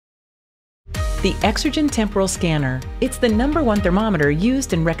The Exergen temporal scanner. It's the #1 thermometer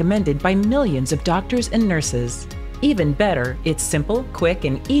used and recommended by millions of doctors and nurses. Even better, it's simple, quick,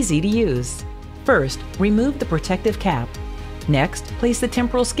 and easy to use. First, remove the protective cap. Next, place the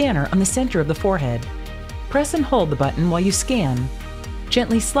temporal scanner on the center of the forehead. Press and hold the button while you scan.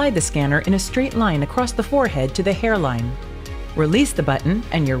 Gently slide the scanner in a straight line across the forehead to the hairline. Release the button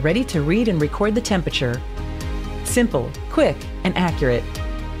and you're ready to read and record the temperature. Simple, quick, and accurate.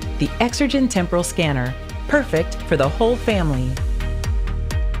 The Exergen temporal scanner, perfect for the whole family.